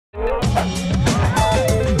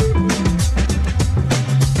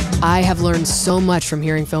I have learned so much from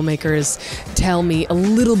hearing filmmakers tell me a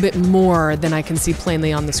little bit more than I can see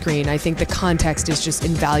plainly on the screen. I think the context is just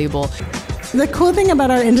invaluable. The cool thing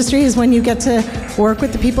about our industry is when you get to work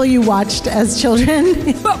with the people you watched as children.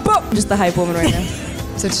 Just the hype woman right now.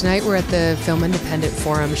 So tonight we're at the Film Independent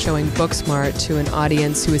Forum showing Booksmart to an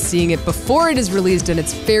audience who is seeing it before it is released, and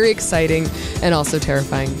it's very exciting and also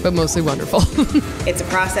terrifying, but mostly wonderful. It's a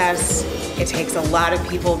process. It takes a lot of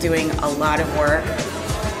people doing a lot of work.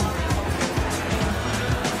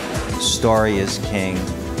 Story is king.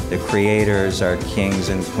 The creators are kings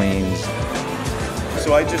and queens.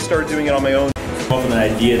 So I just started doing it on my own. An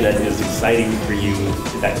idea that is exciting for you,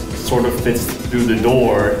 that sort of fits through the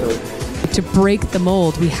door. To break the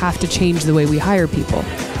mold, we have to change the way we hire people.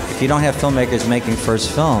 If you don't have filmmakers making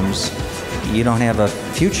first films, you don't have a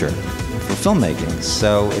future for filmmaking.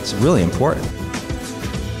 So it's really important.